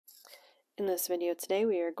In this video today,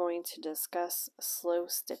 we are going to discuss slow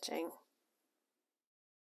stitching.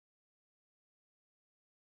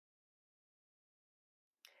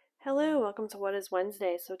 Hello, welcome to What is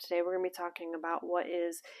Wednesday. So today we're going to be talking about what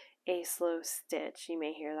is a slow stitch. You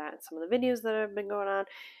may hear that in some of the videos that have been going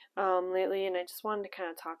on lately, and I just wanted to kind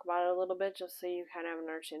of talk about it a little bit just so you kind of have an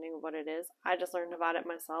understanding of what it is. I just learned about it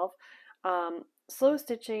myself. Slow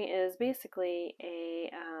stitching is basically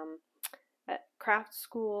at craft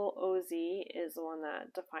school, OZ is the one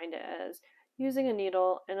that defined it as using a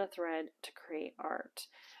needle and a thread to create art,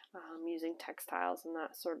 using textiles and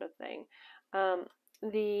that sort of thing.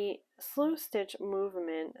 The slow stitch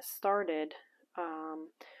movement started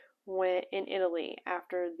in Italy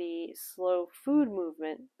after the slow food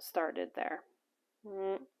movement started there.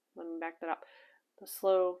 Let me back that up. The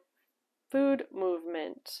slow food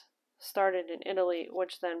movement started in Italy,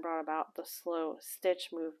 which then brought about the slow stitch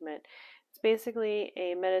movement. It's basically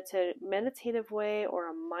a meditative way or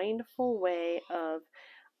a mindful way of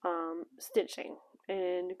stitching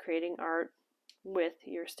and creating art with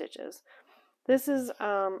your stitches. This is,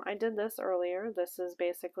 I did this earlier. This is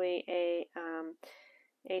basically a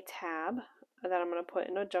tab that I'm going to put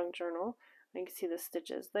in a junk journal. You can see the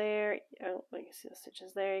stitches there. Oh, you can see the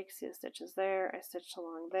stitches there. You can see the stitches there. I stitched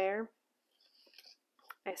along there.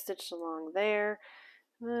 I stitched along there,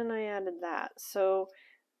 and then I added that. So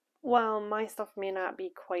while my stuff may not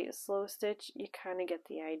be quite slow stitch, you kind of get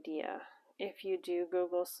the idea. If you do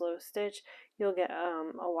Google slow stitch, you'll get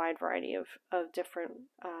a wide variety of different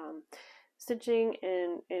stitching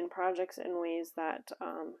in projects and ways that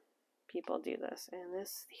people do this. And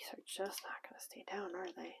these are just not going to stay down, are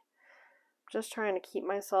they? I'm just trying to keep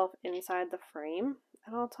myself inside the frame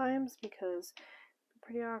at all times because it's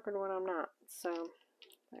pretty awkward when I'm not. So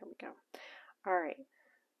there we go. All right.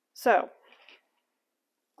 So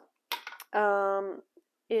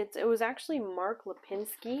it was actually Mark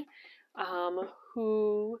Lipinski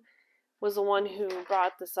who was the one who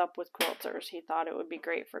brought this up with quilters. He thought it would be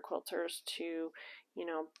great for quilters to, you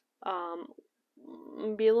know,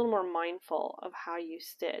 be a little more mindful of how you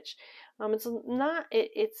stitch. It's not,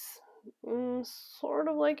 it's sort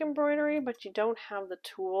of like embroidery, but you don't have the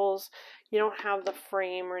tools, you don't have the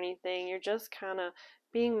frame or anything. You're just kind of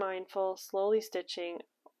being mindful, slowly stitching,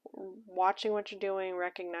 watching what you're doing,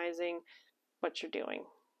 recognizing what you're doing.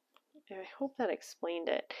 I hope that explained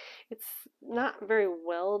it. It's not very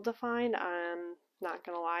well defined. I'm not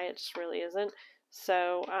gonna lie, it just really isn't.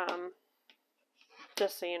 So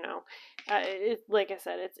just so you know, like I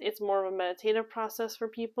said, it's more of a meditative process for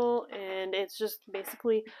people, and it's just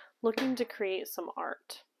basically looking to create some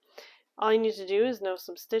art. All you need to do is know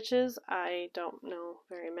some stitches. I don't know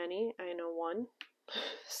very many. I know one.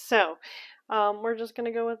 So we're just going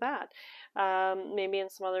to go with that. Maybe in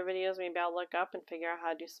some other videos, maybe I'll look up and figure out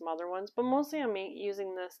how to do some other ones. But mostly I'm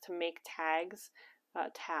using this to make tags,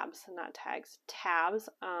 tabs, not tags, tabs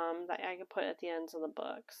that I can put at the ends of the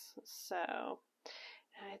books. So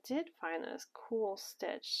I did find this cool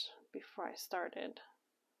stitch before I started.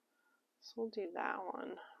 So we'll do that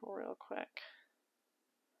one real quick.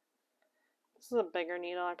 This is a bigger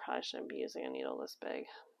needle. I probably shouldn't be using a needle this big.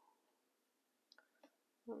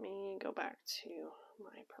 Let me go back to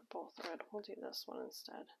my purple thread. We'll do this one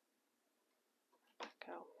instead.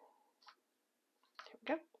 Go. Here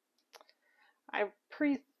we go. I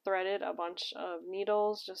pre-threaded a bunch of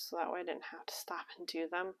needles just so that way I didn't have to stop and do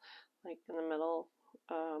them like in the middle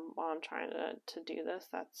while I'm trying to do this.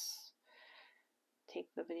 That's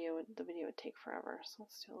the video would take forever. So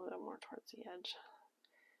let's do a little bit more towards the edge.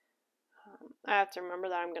 I have to remember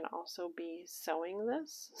that I'm going to also be sewing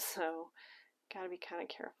this, so gotta be kind of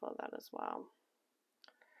careful of that as well.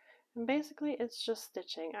 And basically it's just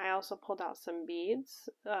stitching. I also pulled out some beads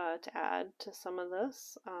to add to some of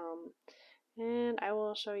this, and I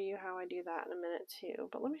will show you how I do that in a minute too.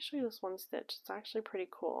 But let me show you this one stitch. It's actually pretty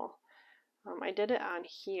cool. I did it on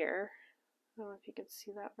here. I don't know if you can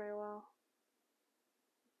see that very well.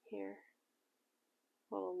 Here,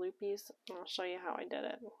 little loopies, and I'll show you how I did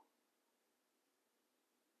it.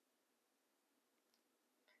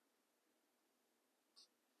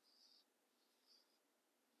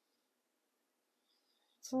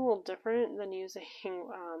 It's a little different than using,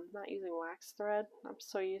 not using wax thread. I'm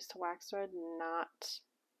so used to wax thread not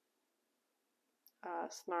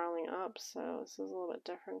snarling up, so this is a little bit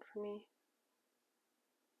different for me.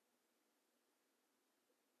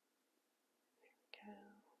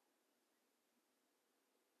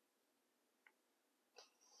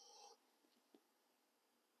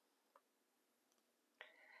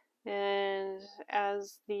 And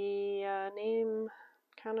as the name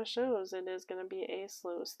kind of shows, it is going to be a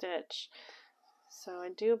slow stitch. So I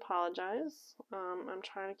do apologize. I'm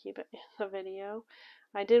trying to keep it in the video.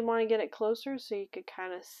 I did want to get it closer so you could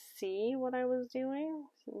kind of see what I was doing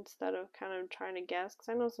instead of kind of trying to guess, because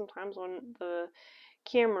I know sometimes when the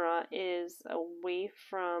camera is away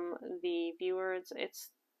from the viewer,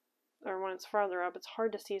 or when it's farther up, it's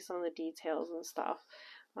hard to see some of the details and stuff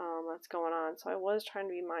that's going on. So I was trying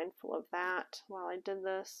to be mindful of that while I did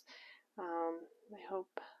this. I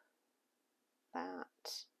hope that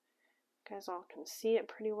you guys all can see it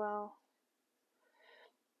pretty well.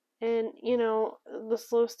 And you know, the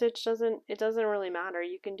slow stitch doesn't really matter.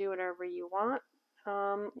 You can do whatever you want.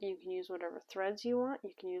 You can use whatever threads you want.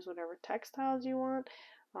 You can use whatever textiles you want.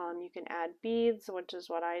 You can add beads, which is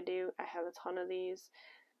what I do. I have a ton of these.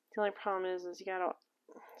 The only problem is you gotta,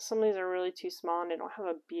 some of these are really too small and they don't have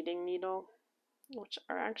a beading needle, which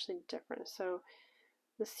are actually different. So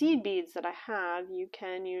the seed beads that I have, you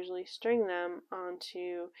can usually string them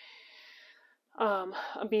onto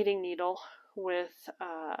a beading needle with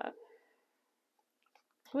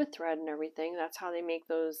thread and everything. That's how they make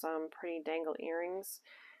those pretty dangle earrings.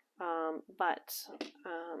 But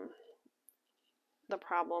the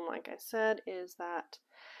problem, like I said, is that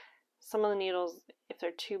some of the needles, if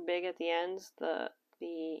they're too big at the ends, the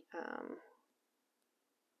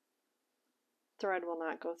thread will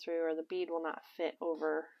not go through, or the bead will not fit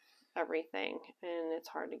over everything, and it's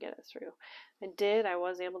hard to get it through. I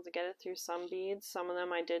was able to get it through some beads. Some of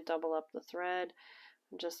them I did double up the thread.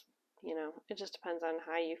 Just, you know, it just depends on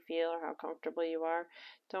how you feel or how comfortable you are.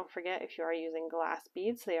 Don't forget, if you are using glass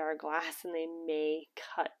beads, they are glass and they may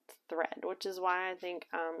cut thread, which is why I think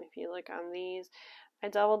if you look on these, I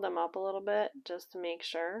doubled them up a little bit just to make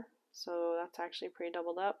sure. So that's actually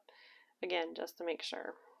pre-doubled up. Again, just to make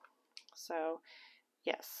sure. So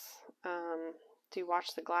yes, do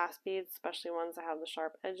watch the glass beads, especially ones that have the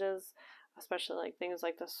sharp edges, especially like things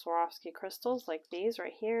like the Swarovski crystals, like these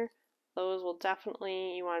right here. Those will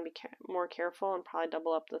definitely, you want to be more careful and probably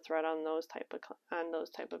double up the thread on those type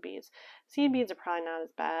of beads. Seed beads are probably not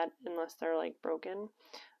as bad unless they're like broken.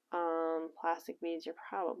 Plastic beads, you're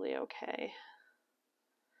probably okay.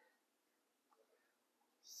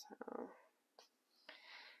 So,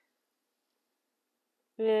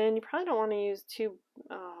 and you probably don't want to use too.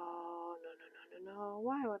 Oh no!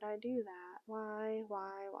 Why would I do that? Why?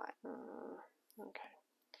 Okay.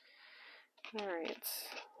 Alright,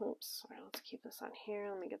 oops, sorry, let's keep this on here.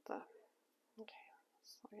 Let me get the, okay,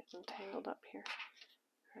 so I get entangled up here.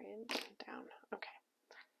 Alright, down, okay.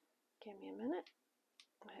 Give me a minute.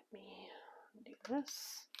 Let me do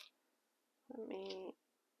this.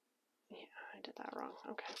 Yeah, I did that wrong,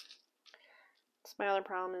 okay. So my other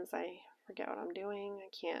problem is I forget what I'm doing.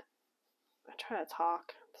 I try to talk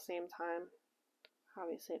at the same time.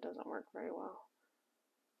 Obviously it doesn't work very well.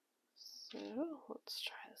 So, let's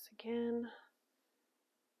try this again.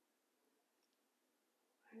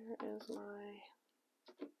 Where is my...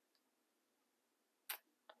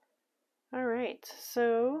 Alright,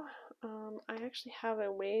 so I actually have a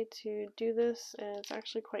way to do this, and it's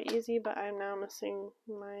actually quite easy, but I'm now missing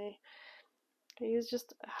I use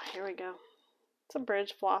just, here we go. It's a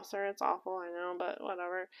bridge flosser. It's awful, I know, but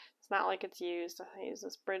whatever. It's not like it's used. I use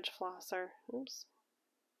this bridge flosser. Oops.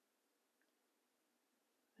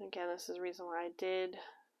 Again, this is the reason why I did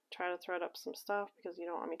try to thread up some stuff, because you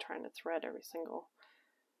don't want me trying to thread up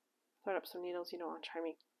some needles. You don't want to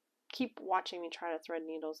keep watching me try to thread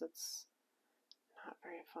needles. It's not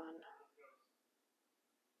very fun.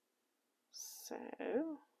 So,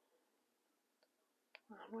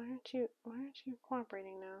 come on, why aren't you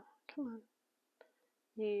cooperating now? Come on.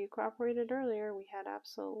 You cooperated earlier. We had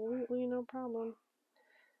absolutely no problem.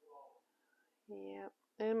 Yep.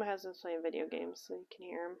 And my husband's playing video games, so you can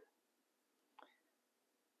hear him.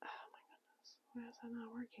 Oh my goodness. Why is that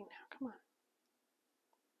not working now? Come on.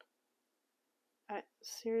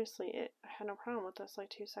 Seriously, I had no problem with this like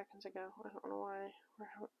 2 seconds ago. I don't know why. Why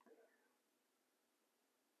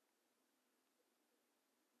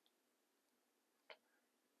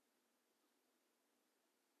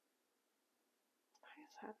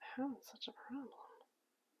is that having such a problem?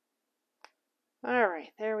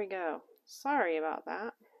 Alright, there we go. Sorry about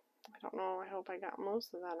that. I don't know, I hope I got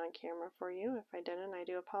most of that on camera for you. If I didn't, I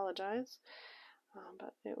do apologize.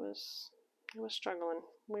 But it was struggling.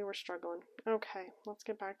 We were struggling. Okay, let's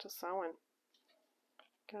get back to sewing.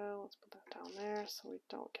 Let's put that down there so we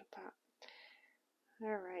don't get that.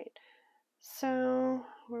 Alright, so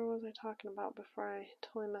where was I talking about before I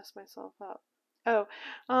totally messed myself up? Oh,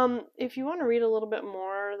 if you want to read a little bit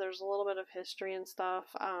more, there's a little bit of history and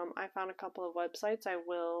stuff. I found a couple of websites. I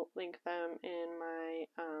will link them in my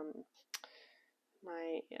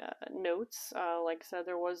notes. Like I said,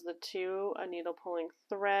 there was the two, a needle pulling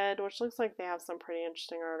thread, which looks like they have some pretty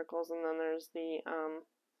interesting articles, and then there's the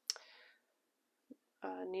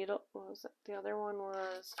needle, what was it? The other one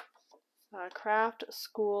was Craft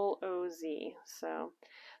School OZ. So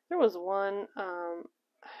there was one, and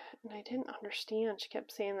I didn't understand. She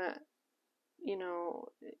kept saying that, you know,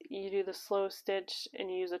 you do the slow stitch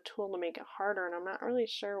and you use a tool to make it harder, and I'm not really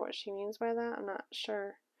sure what she means by that. I'm not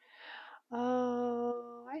sure.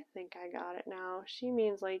 Oh, I think I got it now. She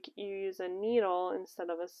means like you use a needle instead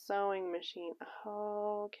of a sewing machine.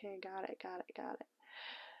 Oh, okay, got it.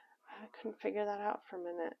 I couldn't figure that out for a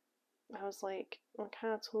minute. I was like, what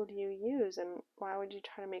kind of tool do you use, and why would you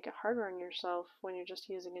try to make it harder on yourself when you're just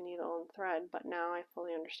using a needle and thread? But now I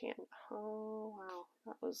fully understand. Oh, wow,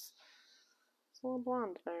 that was a little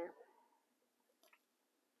blonde there.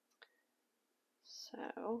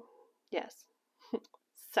 So, yes.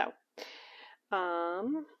 So,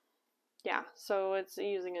 yeah, so it's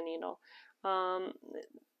using a needle.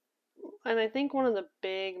 And I think one of the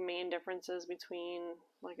big main differences between,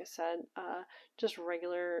 like I said, just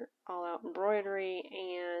regular all-out embroidery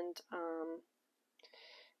and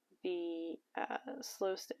the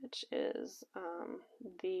slow stitch is I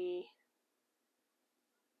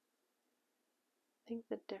think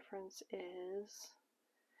the difference is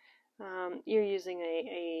you're using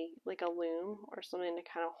like a loom or something to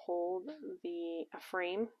kind of hold a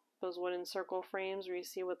frame. Those wooden circle frames where you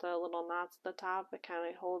see with the little knots at the top, it kind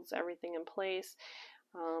of holds everything in place.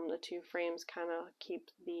 The two frames kind of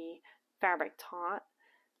keep the fabric taut.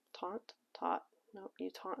 No,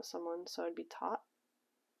 you taunt someone, so it'd be tight.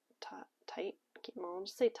 I'll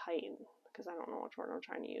just say tight because I don't know which word I'm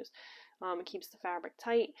trying to use. It keeps the fabric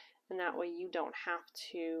tight, and that way you don't have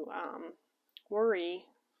to worry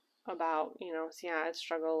about, see, I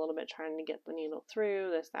struggle a little bit trying to get the needle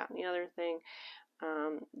through, this, that, and the other thing.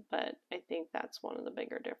 But I think that's one of the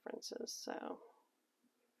bigger differences. So,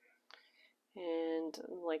 and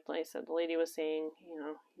like I said, the lady was saying,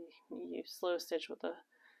 you slow stitch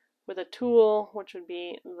with a tool, which would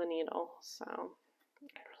be the needle. So I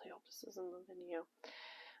really hope this is in the video.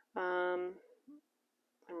 I'm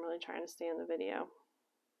really trying to stay in the video.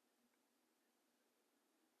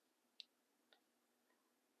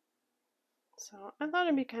 So I thought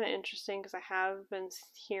it'd be kind of interesting because I have been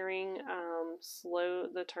hearing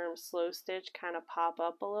the term slow stitch kind of pop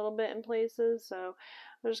up a little bit in places. So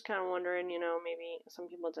I was just kind of wondering, maybe some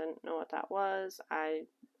people didn't know what that was. I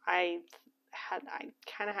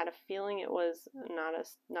kind of had a feeling it was not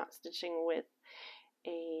stitching with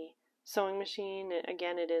a sewing machine.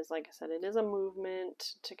 Again, it is, like I said, it is a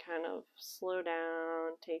movement to kind of slow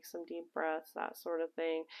down, take some deep breaths, that sort of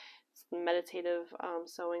thing. It's meditative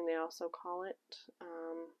sewing, they also call it.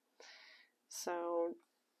 So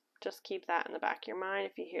just keep that in the back of your mind.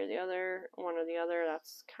 If you hear one or the other,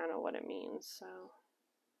 that's kind of what it means. So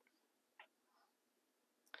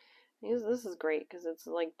this is great because it's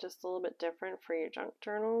like just a little bit different for your junk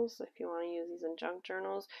journals. If you want to use these in junk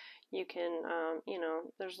journals, you can,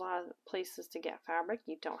 there's a lot of places to get fabric.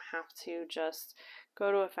 You don't have to just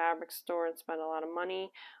go to a fabric store and spend a lot of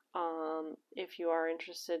money. If you are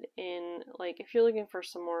interested in, like, if you're looking for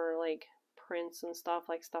some more like prints and stuff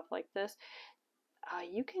like this,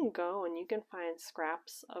 you can go and you can find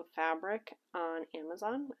scraps of fabric on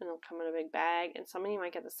Amazon, and they'll come in a big bag. And some of you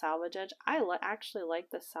might get the salvage edge. I actually like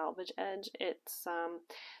the salvage edge. It's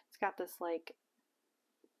got this like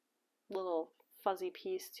little fuzzy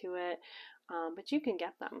piece to it, but you can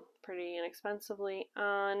get them pretty inexpensively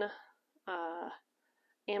on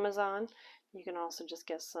Amazon. You can also just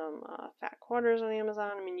get some fat quarters on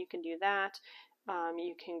Amazon. I mean, you can do that.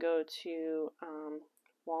 You can go to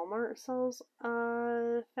Walmart sells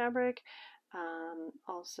fabric.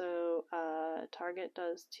 Also, Target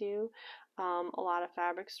does too. A lot of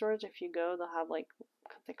fabric stores, if you go, they'll have like,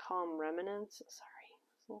 they call them remnants. Sorry,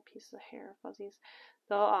 this little piece of hair, fuzzies.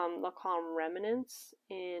 They'll call them remnants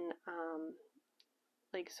in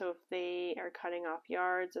like, so if they are cutting off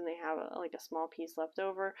yards and they have like a small piece left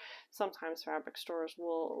over, sometimes fabric stores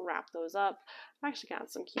will wrap those up. I've actually gotten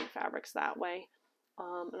some cute fabrics that way.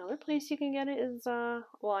 Another place you can get it is,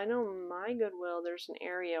 well, I know my Goodwill, there's an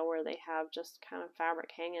area where they have just kind of fabric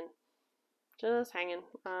just hanging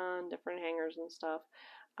on different hangers and stuff.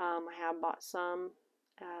 I have bought some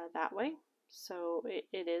that way, so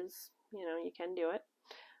it is, you can do it.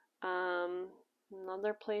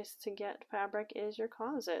 Another place to get fabric is your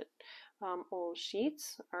closet. Old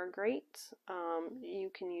sheets are great. You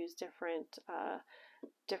can use different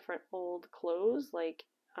old clothes, like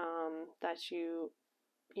that you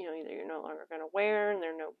you know, either you're no longer going to wear and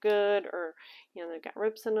they're no good, or, you know, they've got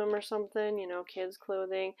rips in them or something, you know, kids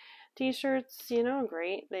clothing, t-shirts, you know,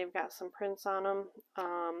 great. They've got some prints on them.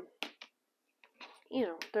 You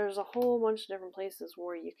know, there's a whole bunch of different places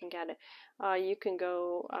where you can get it. You can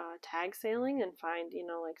go tag sailing and find, you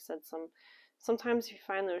know, like I said, sometimes if you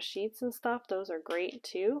find those sheets and stuff, those are great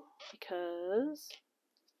too, because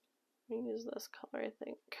let me use this color, I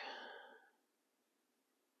think.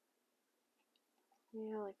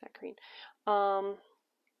 Yeah, I like that green.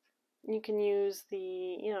 You can use the,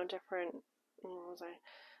 you know, different, what was I,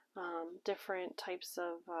 different types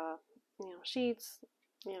of, you know, sheets,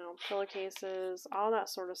 you know, pillowcases, all that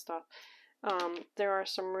sort of stuff. There are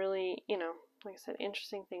some really, you know, like I said,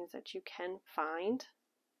 interesting things that you can find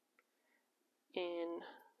in,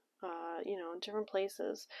 you know, different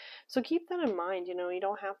places. So keep that in mind. You know, you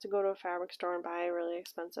don't have to go to a fabric store and buy really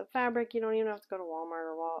expensive fabric. You don't even have to go to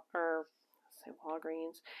Walmart or say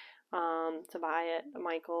Walgreens to buy it,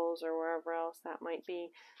 Michael's or wherever else that might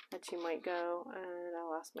be that you might go. And I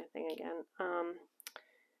lost my thing again.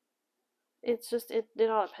 It's just it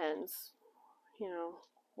all depends. You know,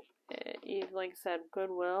 like I said,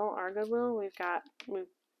 Goodwill, our Goodwill, we've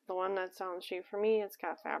the one that's down the street for me, it's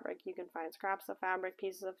got fabric. You can find scraps of fabric,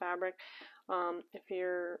 pieces of fabric. If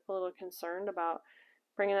you're a little concerned about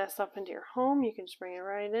bringing that stuff into your home, you can just bring it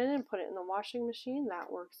right in and put it in the washing machine.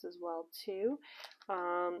 That works as well too.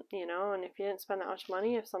 You know, and if you didn't spend that much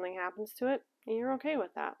money, if something happens to it, you're okay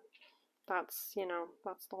with that. That's, you know,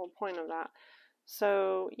 that's the whole point of that.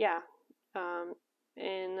 So yeah,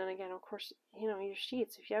 and then again, of course, you know, your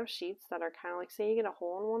sheets, if you have sheets that are kind of like, say you get a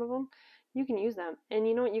hole in one of them, you can use them. And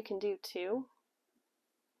you know what you can do too?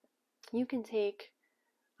 You can take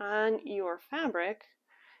on your fabric,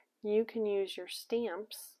 you can use your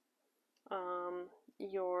stamps,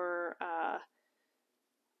 your,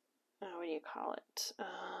 what do you call it?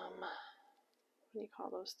 What do you call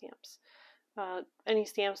those stamps? Any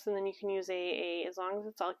stamps, and then you can use as long as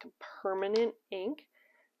it's like a permanent ink,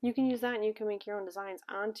 you can use that and you can make your own designs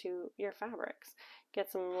onto your fabrics.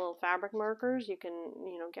 Get some little fabric markers. You can,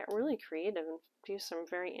 you know, get really creative and do some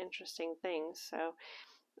very interesting things. So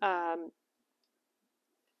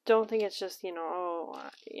don't think it's just, you know, oh,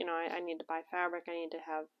 you know, I need to buy fabric. I need to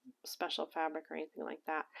have special fabric or anything like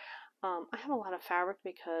that. I have a lot of fabric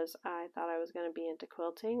because I thought I was going to be into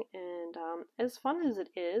quilting, and as fun as it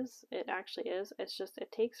is, it actually is. It's just,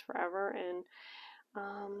 it takes forever, and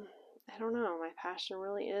I don't know, my passion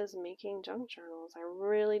really is making junk journals. I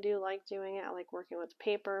really do like doing it. I like working with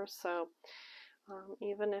paper, so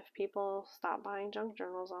even if people stop buying junk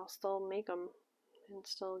journals, I'll still make them and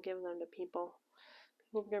still give them to people.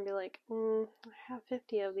 People are going to be like, I have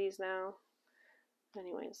 50 of these now.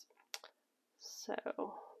 Anyways, so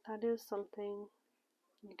that is something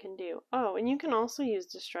you can do. Oh, and you can also use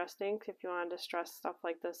distressed ink if you want to distress stuff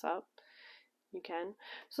like this up. You can.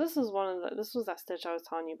 So this is this was that stitch I was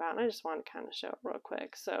telling you about, and I just wanted to kind of show it real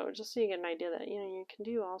quick. So just so you get an idea that, you know, you can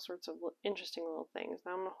do all sorts of interesting little things.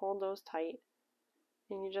 Now I'm going to hold those tight,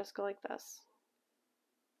 and you just go like this.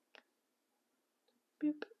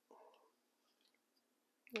 Boop.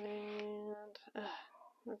 And,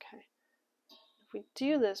 okay. If we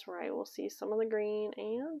do this right, we'll see some of the green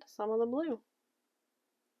and some of the blue.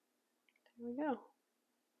 There we go.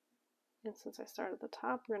 And since I started at the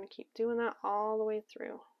top, we're going to keep doing that all the way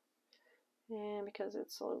through. And because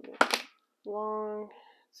it's a little bit long,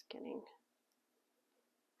 it's getting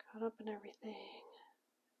caught up in everything.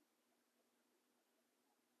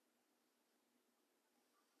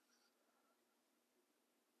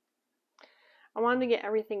 I wanted to get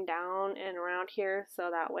everything down and around here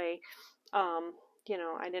so that way, you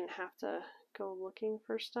know, I didn't have to go looking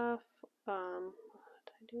for stuff. Did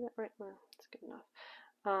I do that right? Well, that's good enough.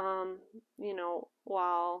 You know,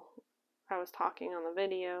 while I was talking on the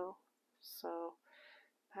video, so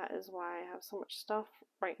that is why I have so much stuff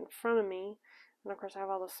right in front of me. And of course I have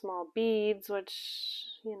all the small beads,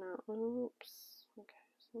 which, you know, oops. Okay,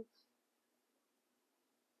 so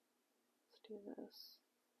let's do this.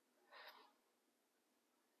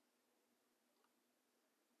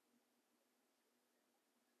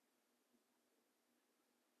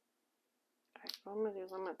 Alright, what I'm going to do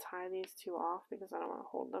is I'm going to tie these two off because I don't want to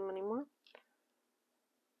hold them anymore.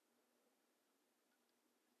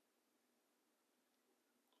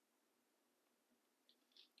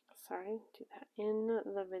 Sorry, do that in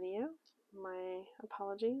the video. My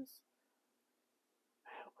apologies. I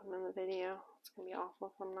hope I'm in the video. It's going to be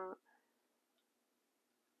awful if I'm not.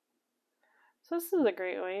 So this is a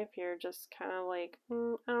great way if you're just kind of like, I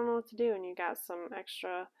don't know what to do, and you got some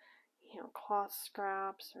extra, you know, cloth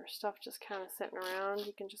scraps or stuff just kind of sitting around.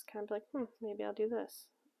 You can just kind of be like, maybe I'll do this.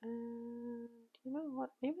 And you know what?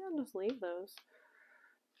 Maybe I'll just leave those.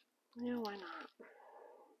 Yeah, why not?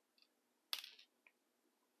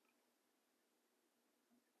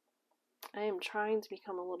 I am trying to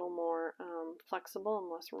become a little more flexible and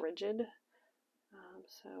less rigid.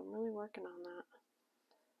 So I'm really working on that.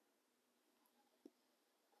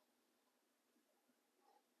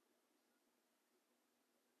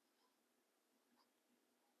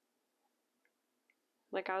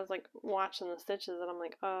 Like I was like watching the stitches and I'm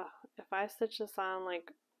like, if I stitch this on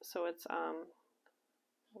like, so it's a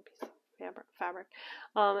piece of fabric.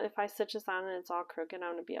 If I stitch this on and it's all crooked,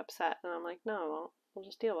 I'm gonna be upset. And I'm like, no, we'll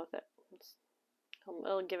just deal with it.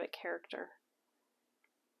 It'll give it character.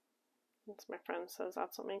 As my friend says,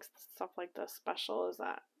 that's what makes stuff like this special, is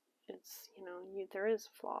that it's, you know, there is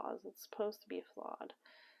flaws. It's supposed to be flawed.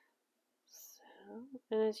 So,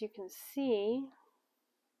 and as you can see,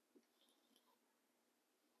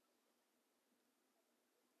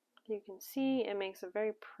 it makes it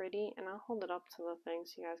very pretty, and I'll hold it up to the thing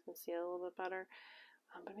so you guys can see it a little bit better.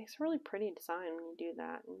 But it makes a really pretty design when you do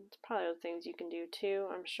that, and it's probably other things you can do too,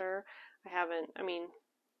 I'm sure. I mean,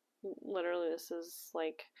 literally this is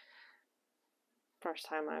like first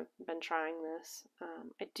time I've been trying this.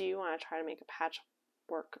 I do want to try to make a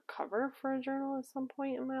patchwork cover for a journal at some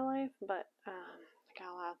point in my life, but I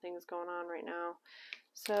got a lot of things going on right now,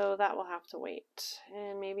 so that will have to wait.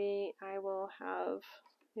 And maybe I'll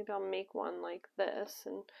make one like this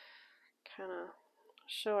and kind of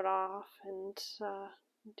show it off and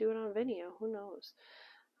do it on video. Who knows?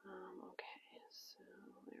 Okay, so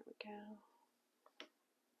there we go.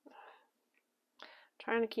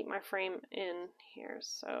 Trying to keep my frame in here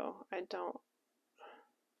so I don't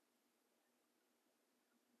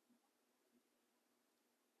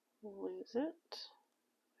lose it.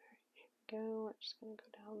 There we go. We're just going to go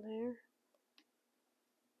down there.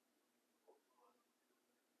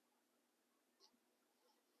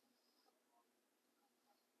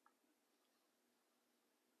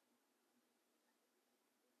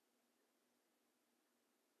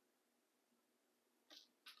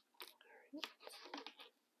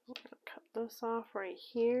 I'm going to cut this off right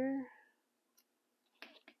here.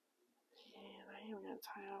 And I am going to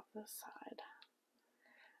tie off this side.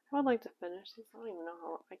 I would like to finish this. I don't even know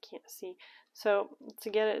how, I can't see. So to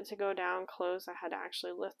get it to go down close, I had to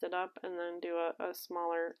actually lift it up and then do a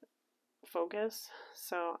smaller focus.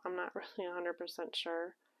 So I'm not really 100%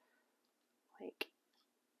 sure like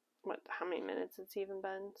how many minutes it's even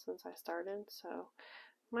been since I started. So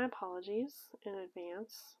my apologies in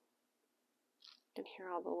advance. You can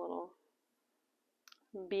hear all the little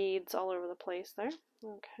beads all over the place there.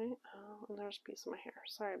 Okay, and there's a piece of my hair.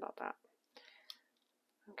 Sorry about that.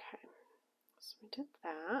 Okay, so we did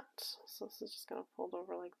that. So this is just going to fold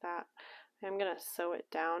over like that. I'm going to sew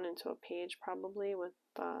it down into a page probably with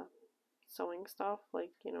sewing stuff,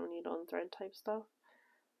 like, you know, needle and thread type stuff.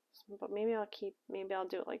 So, but maybe I'll do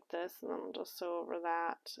it like this, and then I'll just sew over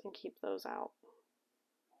that and keep those out.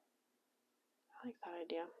 I like that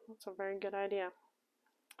idea. That's a very good idea.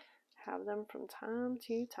 Have them from time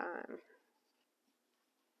to time.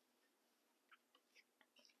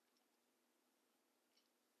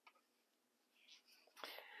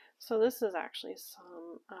 So this is actually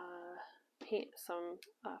some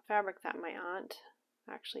fabric that my aunt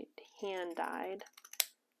actually hand dyed.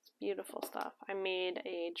 It's beautiful stuff. I made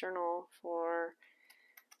a journal for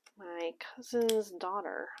my cousin's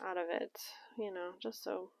daughter out of it, you know, just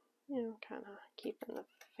so, you know, kind of keeping the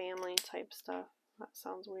family type stuff. That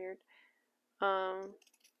sounds weird. But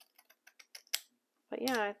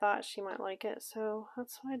yeah, I thought she might like it, so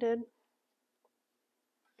that's what I did.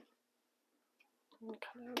 I'll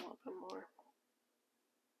cut it a little bit more.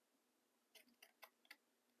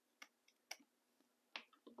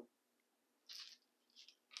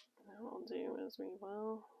 What we'll do is we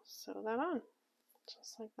will sew that on,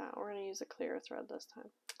 just like that. We're going to use a clear thread this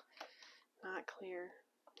time. Not clear,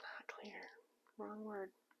 wrong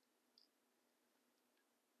word.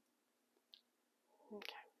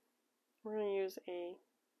 Okay, we're going to use a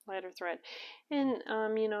lighter thread, and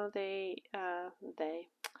you know, the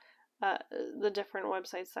different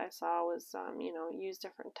websites I saw was, you know, use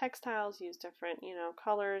different textiles, use different, you know,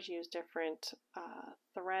 colors, use different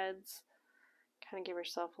threads, kind of give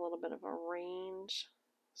yourself a little bit of a range.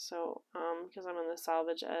 So because I'm in the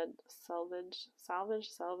salvage,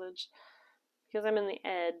 because I'm in the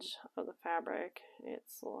edge of the fabric,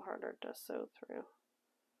 it's a little harder to sew through.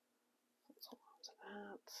 Let's hold on to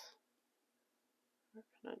that.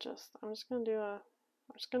 I'm just gonna do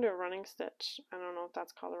a running stitch. I don't know if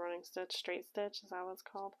that's called a running stitch. Straight stitch, is that what it's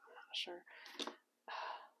called? I'm not sure.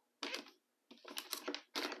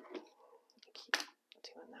 Keep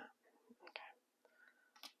doing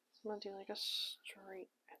I'm going to do like a straight,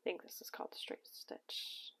 I think this is called a straight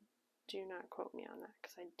stitch. Do not quote me on that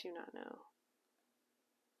because I do not know.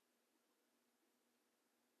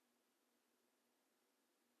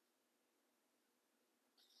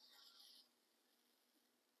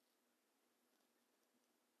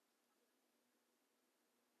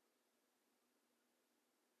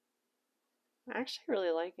 I'm actually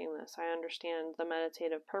really liking this. I understand the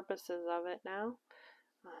meditative purposes of it now.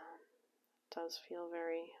 It does feel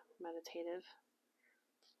very meditative.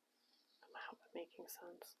 I hope it's making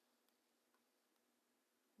sense.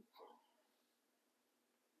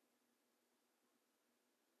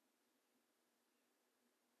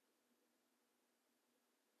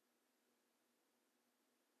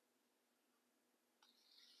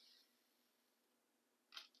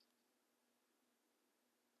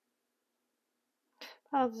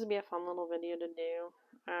 Oh, this would be a fun little video to do.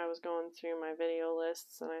 I was going through my video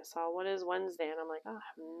lists and I saw what is Wednesday, and I'm like, oh, I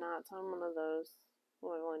have not done one of those.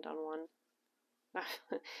 Well, I've only done one.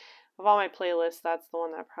 Of all my playlists, that's the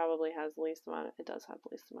one that probably has the least amount. It does have the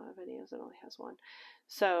least amount of videos. It only has one.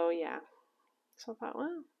 So yeah. So I thought,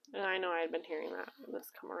 well, and I know I had been hearing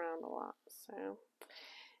this come around a lot. So,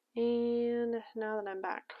 and now that I'm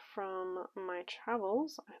back from my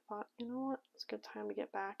travels, I thought, you know what, it's a good time to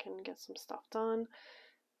get back and get some stuff done.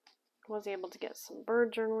 Was able to get some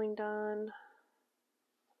bird journaling done,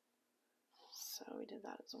 so we did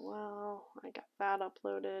that as well. I got that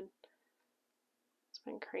uploaded. It's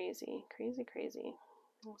been crazy.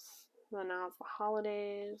 Then now it's the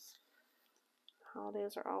holidays.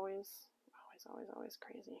 Holidays are always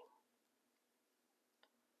crazy.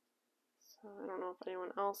 So I don't know if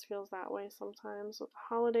anyone else feels that way sometimes with the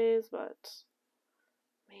holidays, but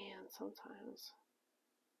man, sometimes.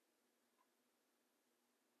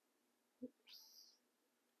 Oops.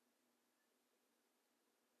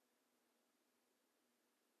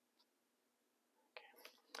 Okay.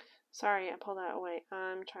 Sorry, I pulled that away.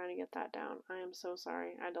 I'm trying to get that down. I am so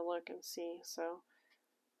sorry. I had to look and see. So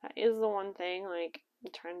that is the one thing, like,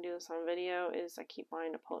 I'm trying to do this on video, is I keep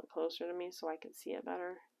wanting to pull it closer to me so I can see it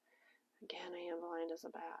better. Again, I am blind as a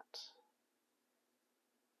bat.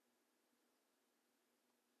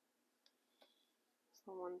 It's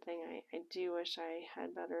the one thing I do wish I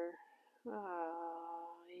had better.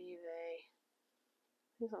 Oh, Eve.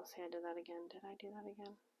 Please don't say I did that again. Did I do that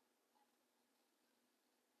again?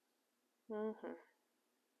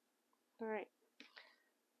 Alright.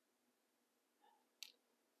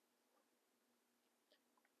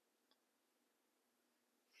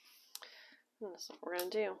 And this is what we're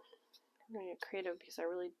going to do. I'm going to get creative because I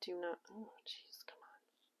really do not. Oh, jeez, come on.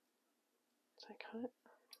 Did I cut it?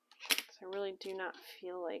 Because I really do not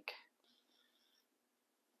feel like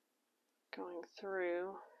going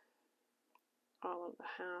through all of the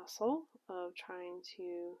hassle of trying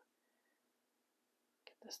to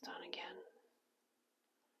get this done again.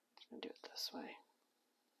 I'm going to do it this way.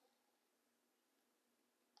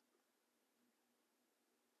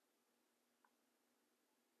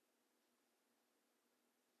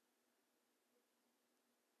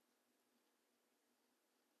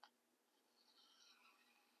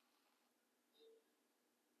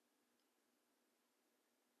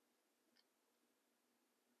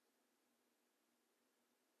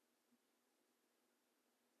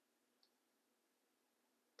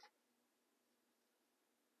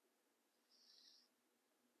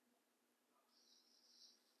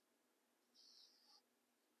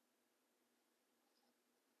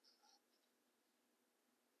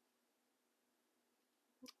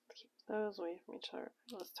 Keep those away from each other.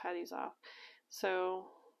 Let's tie these off. So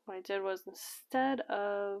what I did was, instead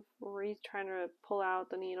of trying to pull out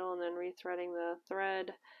the needle and then rethreading the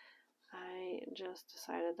thread, I just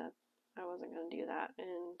decided that I wasn't going to do that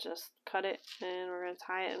and just cut it, and we're going to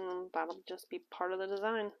tie it, and that'll just be part of the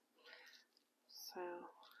design. So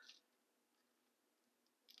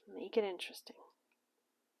make it interesting.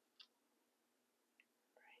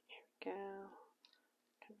 Right, here we go.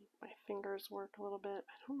 Can make my fingers work a little bit.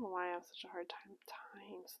 I don't know why I have such a hard time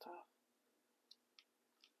tying stuff.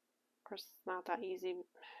 Of course, it's not that easy.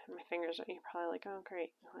 My fingers are, you're probably like, oh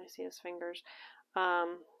great, all I see is fingers.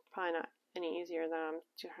 Probably not any easier than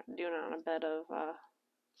I'm doing it on a bed of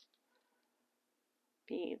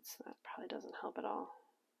beads. That probably doesn't help at all.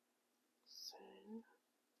 So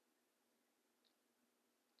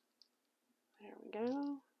there we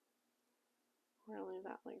go. We're going to leave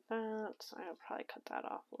that like that. I'll probably cut that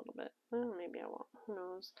off a little bit. Well, maybe I won't. Who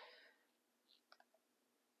knows?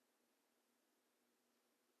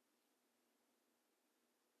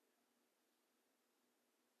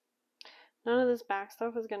 None of this back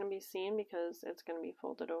stuff is going to be seen because it's going to be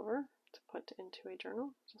folded over to put into a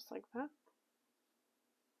journal, just like that.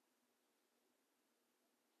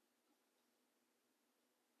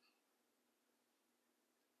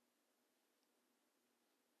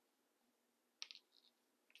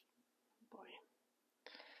 Boy,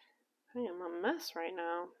 I am a mess right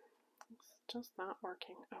now. It's just not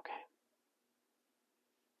working. Okay.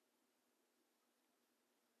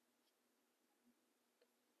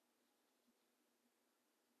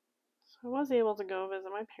 I was able to go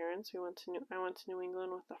visit my parents. I went to New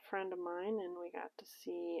England with a friend of mine, and we got to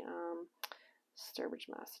see Sturbridge,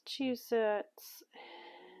 Massachusetts,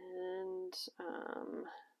 and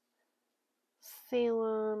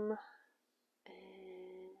Salem,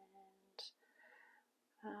 and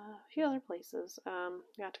a few other places.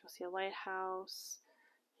 We got to go see a lighthouse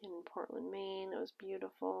in Portland, Maine. It was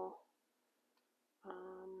beautiful.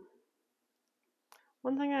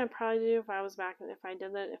 One thing I'd probably do if I was back, if I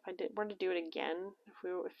were to do it again,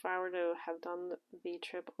 if I were to have done the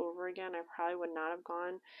trip over again, I probably would not have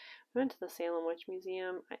gone. We went to the Salem Witch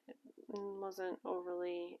Museum. It wasn't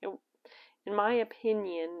overly, in my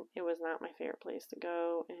opinion, it was not my favorite place to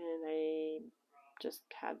go, and I just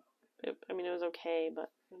had, I mean, it was okay, but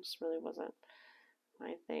it just really wasn't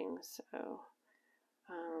my thing. So,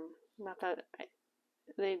 not that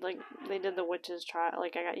they did the witches trial.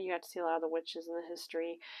 Like you got to see a lot of the witches and the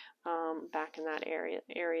history back in that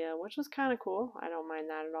area, which was kind of cool. I don't mind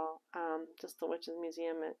that at all. Just the witches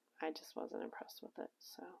museum, I just wasn't impressed with it.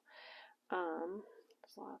 So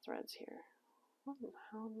there's a lot of threads here. What the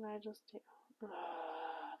hell did I just do?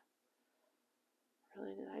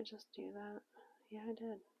 Really, did I just do that? Yeah, I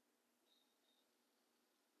did.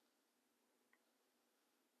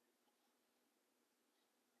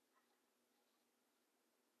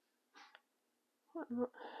 Oh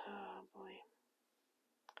boy.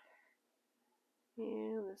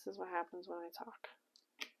 And this is what happens when I talk.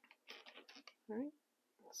 Alright,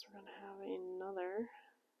 so we're going to have another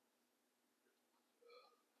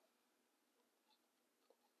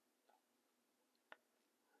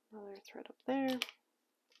thread up there.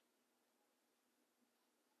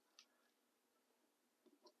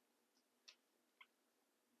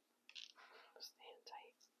 Stand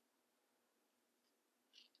tight.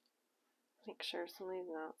 Make sure some of these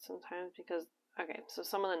knots sometimes, because okay, so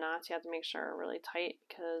some of the knots you have to make sure are really tight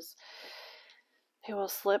because they will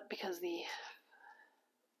slip, because the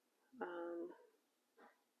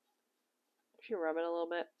if you rub it a little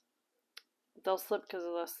bit, they'll slip because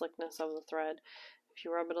of the slickness of the thread. If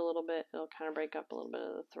you rub it a little bit, it'll kind of break up a little bit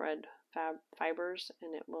of the thread fibers,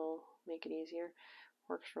 and it will make it easier.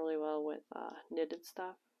 Works really well with knitted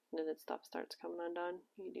stuff. Knitted stuff starts coming undone.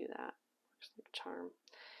 You do that. Works like a charm.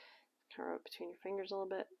 Kind of rub it between your fingers a little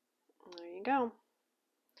bit. And there you go.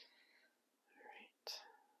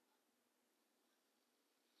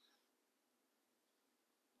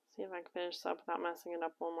 See if I can finish this up without messing it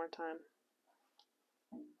up one more time.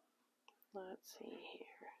 Let's see here.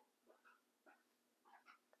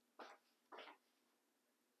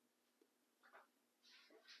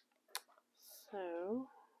 So,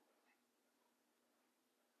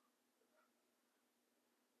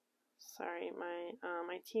 sorry, my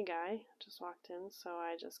IT guy just walked in, so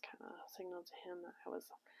I just kind of signaled to him that I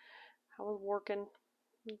was working,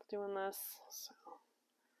 doing this. So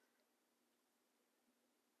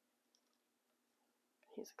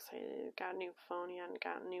he's excited. He got a new phone. He hadn't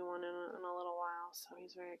gotten a new one in a little while, so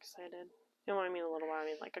he's very excited. And when I mean a little while, I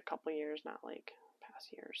mean like a couple years, not like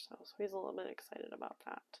past year or so. So he's a little bit excited about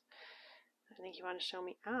that. I think you want to show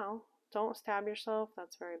me, ow, don't stab yourself.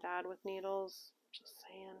 That's very bad with needles. Just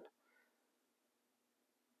saying.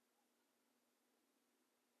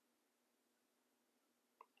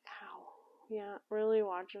 Ow. Yeah, really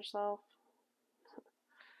watch yourself.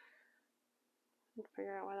 And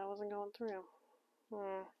figure out why that wasn't going through.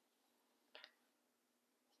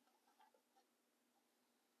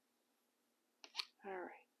 Alright.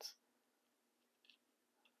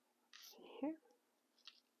 Let's see here.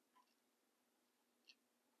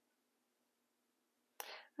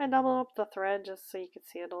 I doubled up the thread just so you could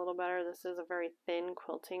see it a little better. This is a very thin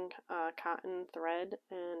quilting cotton thread,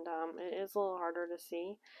 and it is a little harder to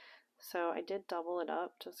see. So I did double it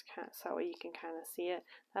up just so you can kind of see it.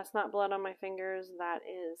 That's not blood on my fingers. That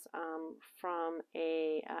is from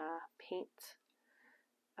a paint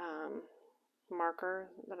marker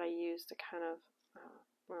that I use to kind of,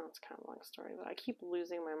 well, it's kind of a long story, but I keep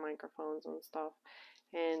losing my microphones and stuff.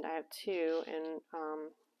 And I have two, and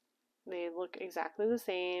they look exactly the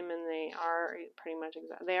same, and they are pretty much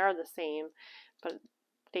they are the same, but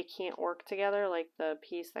they can't work together. Like the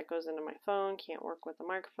piece that goes into my phone can't work with the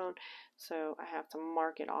microphone, so I have to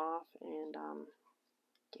mark it off, and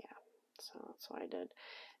yeah, So that's what I did.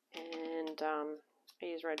 And I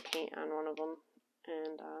used red paint on one of them,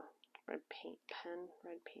 and red paint pen.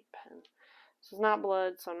 This is not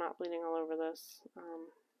blood, so I'm not bleeding all over this.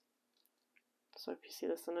 So if you see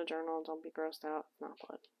this in a journal, don't be grossed out. It's not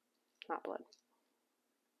blood. Not blood.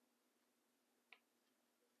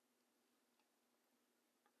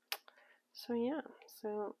 So yeah,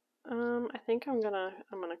 so I think I'm gonna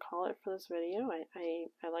call it for this video.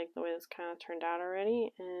 I like the way this kind of turned out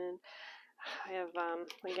already, and I have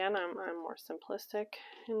again I'm more simplistic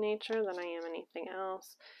in nature than I am anything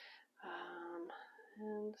else,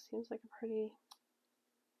 and it seems like a pretty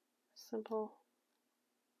simple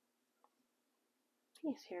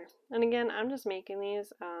piece here. And again, I'm just making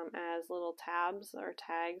these as little tabs or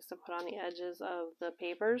tags to put on the edges of the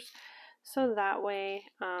papers, so that way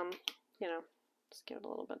you know, just give it a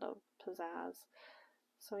little bit of pizzazz.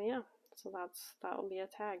 So yeah, so that will be a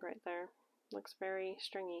tag right there. Looks very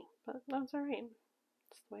stringy, but that's alright.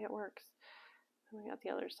 It's the way it works. And we got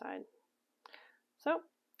the other side. So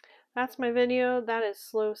that's my video. That is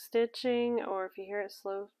slow stitching, or if you hear it,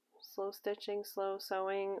 slow stitching, slow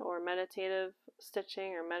sewing, or meditative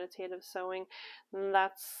stitching, or meditative sewing.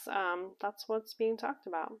 That's what's being talked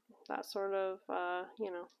about. That sort of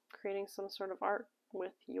you know, creating some sort of art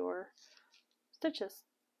with your stitches.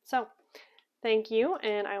 So thank you,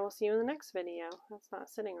 and I will see you in the next video. That's not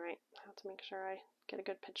sitting right. I have to make sure I get a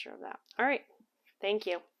good picture of that. All right, thank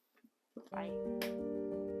you. Bye.